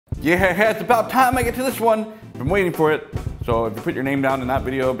Yeah, it's about time I get to this one. Been waiting for it. So if you put your name down in that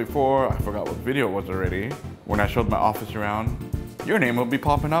video before, I forgot what video it was already, when I showed my office around, your name will be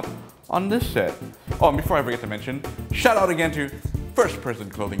popping up on this set. Oh, and before I forget to mention, shout out again to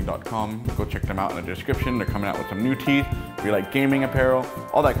firstpersonclothing.com. Go check them out in the description. They're coming out with some new tees. If you like gaming apparel,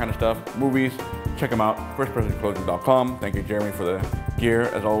 all that kind of stuff, movies, check them out, firstpersonclothing.com. Thank you, Jeremy, for the gear,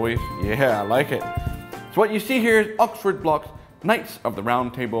 as always. Yeah, I like it. So what you see here is Oxford Blocks Knights of the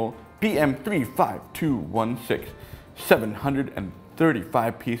Round Table BM35216.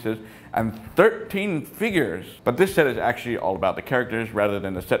 735 pieces and 13 figures. But this set is actually all about the characters rather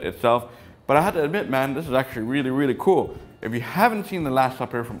than the set itself. But I have to admit, man, this is actually really, really cool. If you haven't seen The Last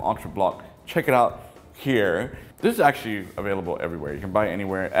Supper from Oxford Block, check it out here. This is actually available everywhere. You can buy it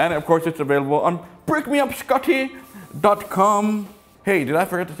anywhere. And of course, it's available on breakmeupscottie.com. Hey, did I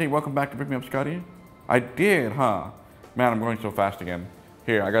forget to say welcome back to Break Me Up Scottie? I did, huh? Man, I'm going so fast again.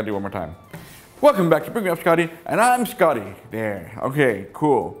 Here, I gotta do one more time. Welcome back to Bring Me Up Scottie, and I'm Scottie. There, okay,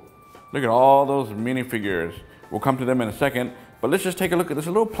 cool. Look at all those minifigures. We'll come to them in a second, but let's just take a look at this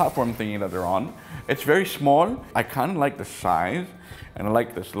little platform thingy that they're on. It's very small. I kind of like the size, and I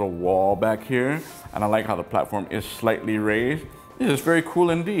like this little wall back here, and I like how the platform is slightly raised. This is very cool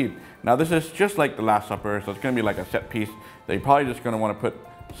indeed. Now this is just like The Last Supper, so it's gonna be like a set piece that you're probably just gonna wanna put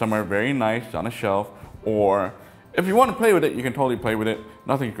somewhere very nice on a shelf, or if you want to play with it, you can totally play with it.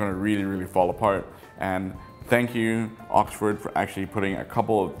 Nothing's going to really fall apart. And thank you, Oxford, for actually putting a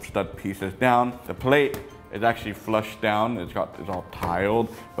couple of stud pieces down. The plate is actually flush down. It's all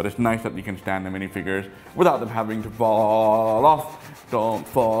tiled, but it's nice that you can stand the minifigures without them having to fall off. Don't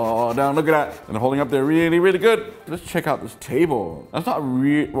fall down. Look at that. And they're holding up there really good. Let's check out this table. That's not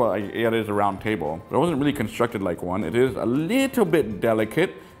real. Well, yeah, it is a round table, but it wasn't really constructed like one. It is a little bit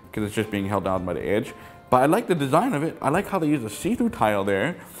delicate because it's just being held down by the edge. But I like the design of it. I like how they use a see-through tile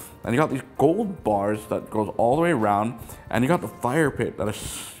there. And you got these gold bars that goes all the way around. And you got the fire pit that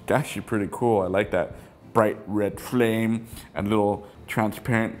is actually pretty cool. I like that bright red flame and little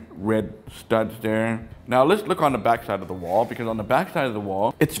transparent red studs there. Now let's look on the back side of the wall, because on the back side of the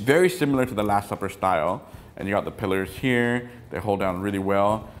wall, it's very similar to the Last Supper style. And you got the pillars here. They hold down really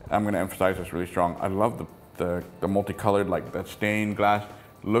well. I'm gonna emphasize this really strong. I love the multicolored, like that stained glass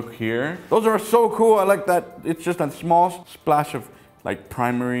look here. Those are so cool. I like that. It's just a small splash of like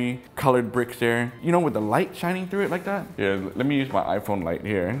primary colored bricks there. You know, with the light shining through it like that. Yeah, let me use my iPhone light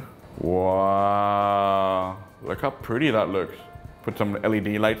here. Wow, look how pretty that looks. Put some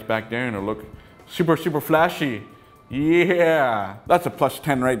LED lights back there and it'll look super flashy. Yeah, that's a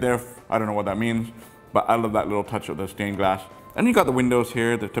 +10 right there. I don't know what that means, but I love that little touch of the stained glass. And you got the windows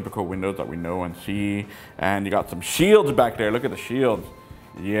here, the typical windows that we know and see. And you got some shields back there. Look at the shields.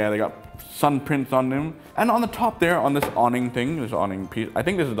 Yeah, they got sun prints on them. And on the top there, on this awning thing, this awning piece, I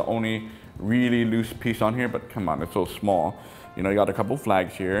think this is the only really loose piece on here, but come on, it's so small. You know, you got a couple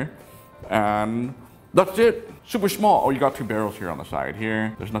flags here, and that's it. Super small. Oh, you got two barrels here on the side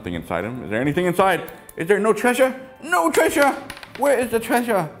here. There's nothing inside them. Is there anything inside? Is there no treasure? No treasure! Where is the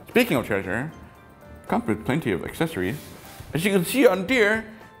treasure? Speaking of treasure, comes with plenty of accessories. As you can see on Deer,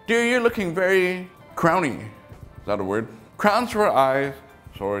 you're looking very crowny. Is that a word? Crowns for eyes,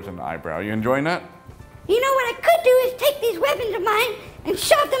 swords and eyebrow. You enjoying that? You know what I could do is take these weapons of mine and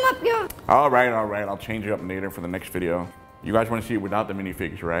shove them up your... All right. I'll change it up later for the next video. You guys want to see it without the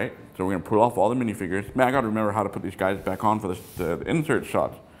minifigs, right? So we're going to pull off all the minifigures. Man, I got to remember how to put these guys back on for the insert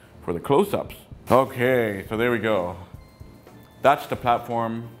shots, for the close-ups. Okay, so there we go. That's the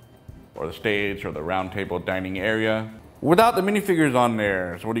platform, or the stage, or the round table dining area, without the minifigures on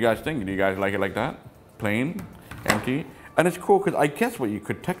there. So what do you guys think? Do you guys like it like that? Plain? Empty? And it's cool because I guess what you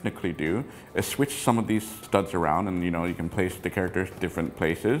could technically do is switch some of these studs around, and you know, you can place the characters different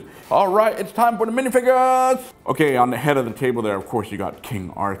places. All right, it's time for the minifigures. Okay, on the head of the table there, of course, you got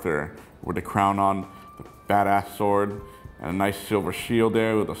King Arthur with the crown on, the badass sword, and a nice silver shield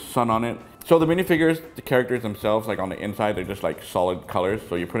there with a sun on it. So the minifigures, the characters themselves, like on the inside, they're just like solid colors.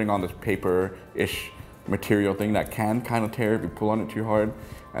 So you're putting on this paper-ish material thing that can kind of tear if you pull on it too hard.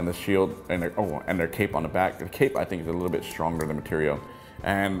 And the shield and their cape on the back. The cape, I think, is a little bit stronger than material.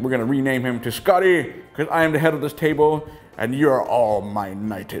 And we're gonna rename him to Scottie, because I am the head of this table and you're all my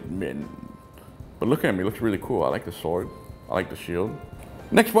knighted men. But look at him, he looks really cool. I like the sword, I like the shield.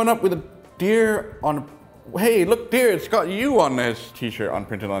 Next one up with a deer on, hey, look, deer, it's got you on this t-shirt,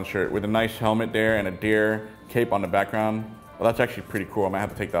 printed on shirt, with a nice helmet there and a deer cape on the background. Well, that's actually pretty cool. I might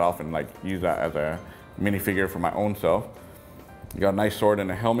have to take that off and like use that as a minifigure for my own self. You got a nice sword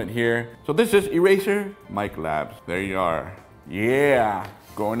and a helmet here. So this is Eraser Mike Labs. There you are. Yeah,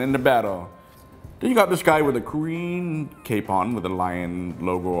 going into battle. Then you got this guy with a green cape on with a lion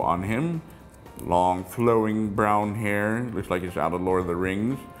logo on him. Long flowing brown hair. Looks like he's out of Lord of the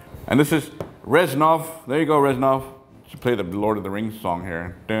Rings. And this is Reznov. There you go, Reznov. Should play the Lord of the Rings song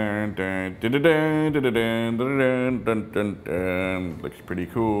here. Dun, dun, dun, dun, dun, dun, dun, dun, dun, dun, dun. Looks pretty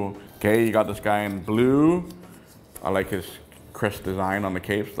cool. Okay, you got this guy in blue. I like his crest design on the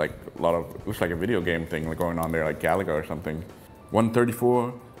capes. Like a lot of, looks like a video game thing going on there, like Galaga or something.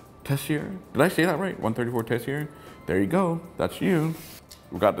 134 Tessier. Did I say that right? 134 Tessier. There you go. That's you.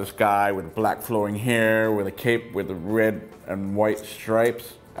 We got this guy with black flowing hair, with a cape with the red and white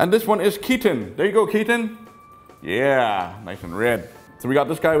stripes. And this one is Keaton. There you go, Keaton. Yeah, nice and red. So we got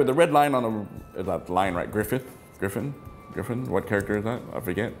this guy with the red line on the, is that line right? Griffin? What character is that? I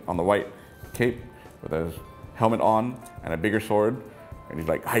forget. On the white cape with his helmet on and a bigger sword. And he's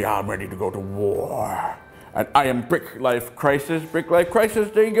like, I am ready to go to war. And I am Brick Life Crisis. Brick Life Crisis,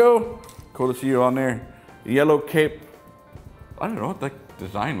 there you go. Cool to see you on there. Yellow cape. I don't know, that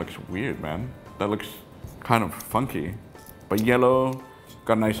design looks weird, man. That looks kind of funky. But yellow,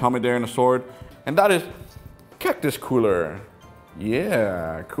 got a nice helmet there and a sword. And that is Cactus Cooler.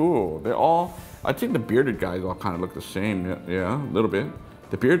 Yeah, cool. They're all, I think the bearded guys all kind of look the same. Yeah, a little bit.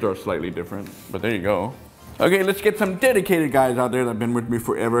 The beards are slightly different, but there you go. Okay, let's get some dedicated guys out there that have been with me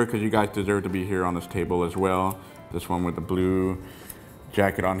forever, because you guys deserve to be here on this table as well. This one with the blue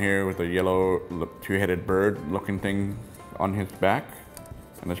jacket on here with the yellow two-headed bird looking thing on his back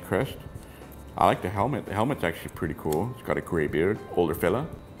and his crest. I like the helmet. The helmet's actually pretty cool. It's got a gray beard, older fella.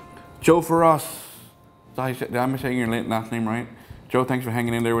 Joe for us. Did I saying your last name right? Joe, thanks for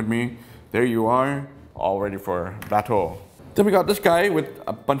hanging in there with me. There you are, all ready for battle. Then we got this guy with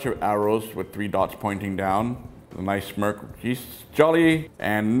a bunch of arrows with 3 dots pointing down. A nice smirk. He's jolly.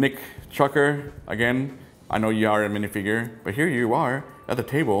 And Nick Chucker, again, I know you are a minifigure, but here you are at the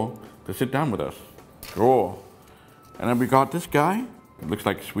table to sit down with us. Cool. And then we got this guy. It looks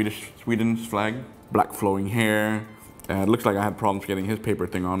like Sweden's flag. Black flowing hair. It looks like I had problems getting his paper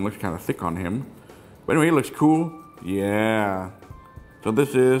thing on. Looks kind of thick on him. But anyway, he looks cool. Yeah. So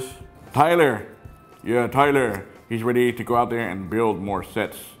this is Tyler. Yeah, Tyler. He's ready to go out there and build more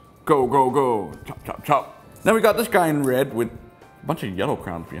sets. Go, go, go. Chop, chop, chop. Now we got this guy in red with a bunch of yellow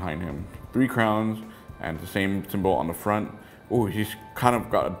crowns behind him. 3 crowns and the same symbol on the front. Oh, he's kind of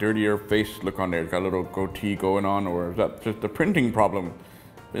got a dirtier face look on there. He's got a little goatee going on, or is that just a printing problem?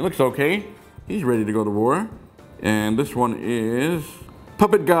 But he looks okay. He's ready to go to war. And this one is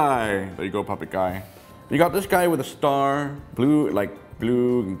Puppet Guy. There you go, Puppet Guy. You got this guy with a star, blue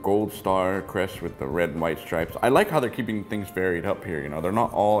and gold star crest with the red and white stripes. I like how they're keeping things varied up here, you know. They're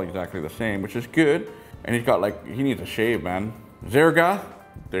not all exactly the same, which is good. And he's got like, he needs a shave, man. Zerga,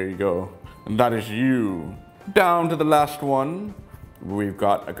 there you go. And that is you. Down to the last one, we've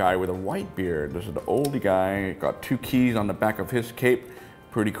got a guy with a white beard. This is the oldie guy. Got 2 keys on the back of his cape.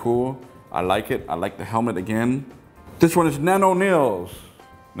 Pretty cool. I like it. I like the helmet again. This one is Nano Nils.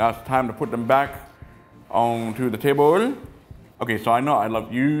 Now it's time to put them back onto the table. Okay, so I know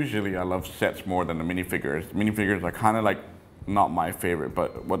usually I love sets more than the minifigures. Minifigures are kind of like not my favorite,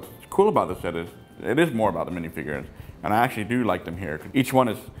 but what's cool about the set is it is more about the minifigures. And I actually do like them here. Each one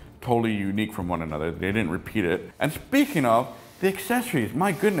is totally unique from one another. They didn't repeat it. And speaking of the accessories,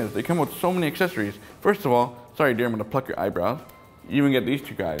 my goodness, they come with so many accessories. First of all, sorry dear, I'm gonna pluck your eyebrows. You even get these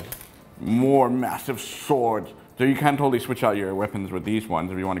 2 guys. More massive swords. So you can totally switch out your weapons with these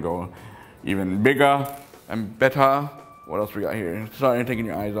ones if you want to go even bigger and better. What else we got here? Sorry, I'm taking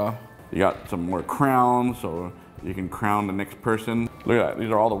your eyes off. You got some more crowns, so you can crown the next person. Look at that. These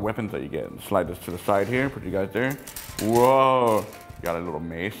are all the weapons that you get. Slide this to the side here. Put you guys there. Whoa. You got a little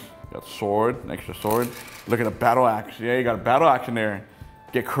mace. You got sword, an extra sword. Look at a battle axe. Yeah, you got a battle axe in there.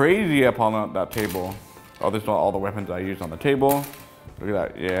 Get crazy up on that table. Oh, this is all the weapons I used on the table. Look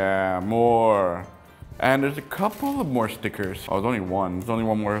at that. Yeah, more. And there's a couple of more stickers. Oh, there's only one. There's only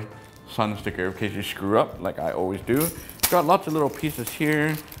one more sun sticker in case you screw up, like I always do. Got lots of little pieces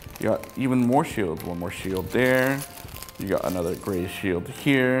here. You got even more shields. One more shield there. You got another gray shield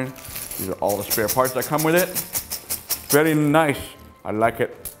here. These are all the spare parts that come with it. Very nice. I like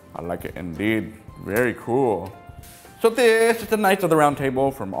it. I like it indeed. Very cool. So this is the Knights of the Round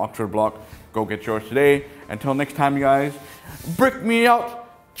Table from Oxford Block. Go get yours today. Until next time, you guys, brick me out.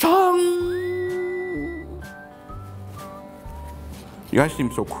 Chung! You guys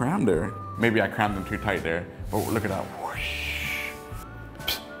seem so crammed there. Maybe I crammed them too tight there. Oh, look at that. Whoosh.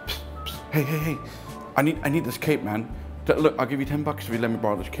 Psst, psst, psst. Hey, hey, hey. I need this cape, man. Look, I'll give you $10 if you let me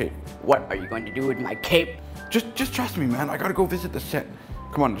borrow this cape. What are you going to do with my cape? Just trust me, man. I gotta go visit the set.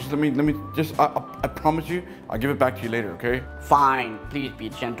 Come on, just let me just, I promise you, I'll give it back to you later, okay? Fine, please be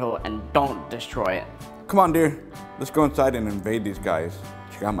gentle and don't destroy it. Come on, dear. Let's go inside and invade these guys.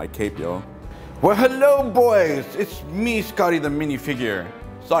 Check out my cape, yo. Well, hello, boys. It's me, Scottie the minifigure.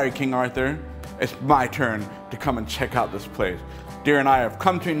 Sorry, King Arthur. It's my turn to come and check out this place. Dear and I have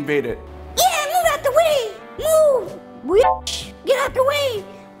come to invade it. Yeah, move out the way. Move. Whoosh. Get out the way.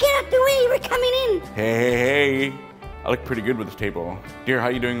 Get out the way. We're coming in. Hey. I look pretty good with this table. Dear, how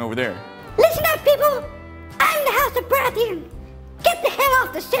you doing over there? Listen up, people. I'm the House of Baratheon. Get the hell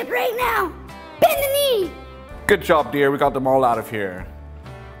off the set right now. Bend the knee. Good job, dear. We got them all out of here.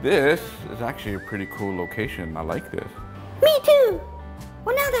 This is actually a pretty cool location. I like this. Me too.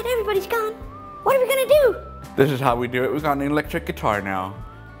 Well, now that everybody's gone, what are we gonna do? This is how we do it. We got an electric guitar now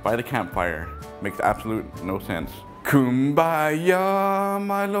by the campfire. Makes absolute no sense. Kumbaya,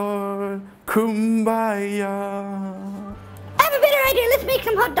 my lord. Kumbaya. I have a better idea. Let's make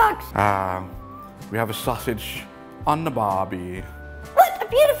some hot dogs. We have a sausage on the barbie. What a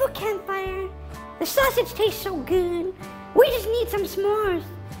beautiful campfire. The sausage tastes so good. We just need some s'mores.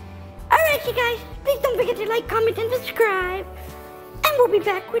 Alright, you guys, please don't forget to like, comment, and subscribe. And we'll be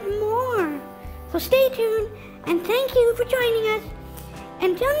back with more. So stay tuned, and thank you for joining us.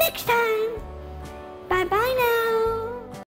 Until next time, bye-bye now.